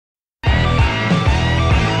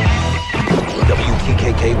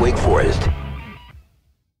Wake Forest.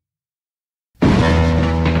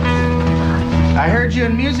 I heard you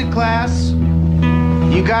in music class.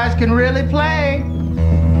 You guys can really play.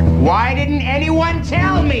 Why didn't anyone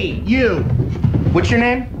tell me? You. What's your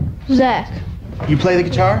name? Zach. You play the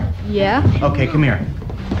guitar? Yeah. Okay, come here.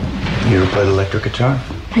 You ever played electric guitar?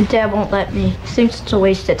 My dad won't let me. He thinks it's a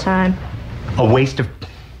waste of time. A waste of...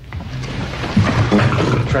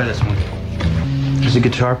 Try this one. There's a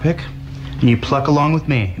guitar pick, and you pluck along with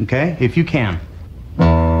me, okay? If you can.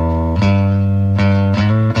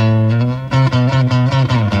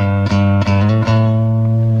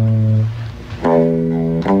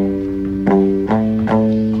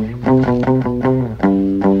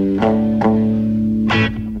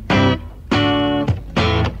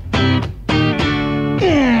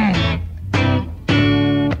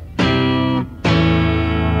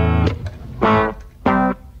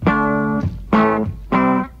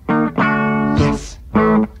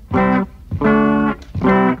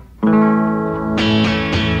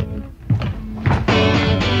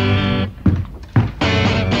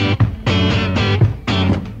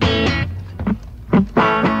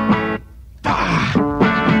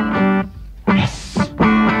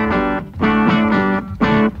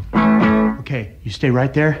 Stay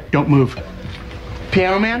right there. Don't move.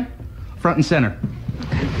 Piano man, front and center.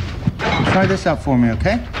 Try this out for me,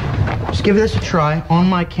 okay? Just give this a try on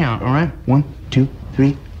my count, all right? 1, 2,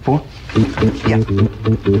 3, 4. Yeah.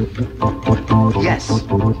 Yes.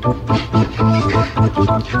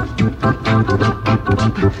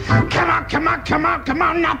 Come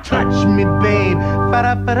on, now touch me, babe.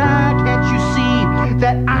 Ba-da-ba-da, can't you see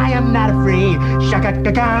that I am not afraid?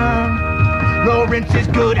 Shaka-ga-ga. Lawrence is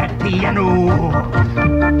good at piano.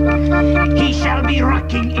 He shall be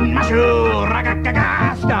rocking in my show.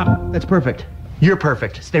 Stop. That's perfect. You're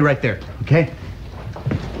perfect. Stay right there, okay?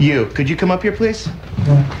 You, could you come up here, please?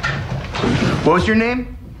 What was your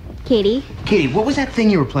name? Katie. Katie, what was that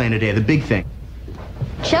thing you were playing today, the big thing?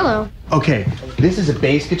 Cello. Okay, this is a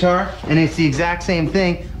bass guitar, and it's the exact same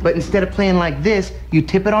thing, but instead of playing like this, you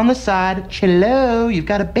tip it on the side. Cello, you've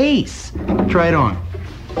got a bass. Try it on.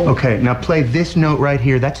 Okay, now play this note right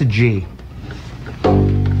here. That's a G.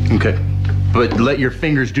 Okay. But let your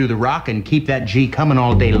fingers do the rockin'. Keep that G coming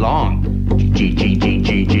all day long. G, G, G,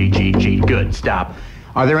 G, G, G, G. Good, stop.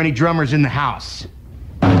 Are there any drummers in the house?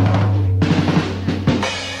 I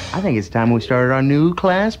think it's time we started our new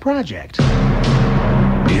class project.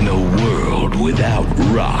 In a world without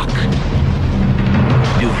rock,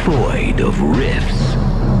 devoid of riffs,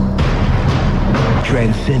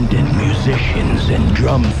 transcendent musicians and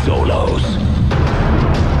drum solos,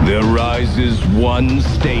 there rises one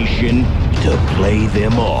station to play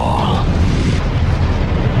them all.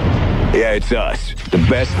 Yeah, it's us, the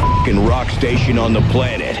best f***ing rock station on the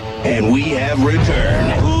planet, and we have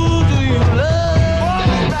returned. Who do you love?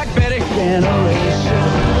 Oh, back, Betty.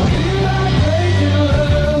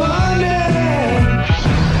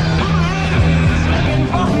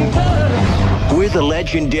 We're the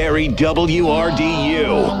legendary WRDU,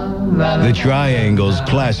 the Triangle's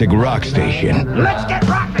classic rock station. Let's get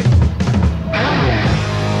rock!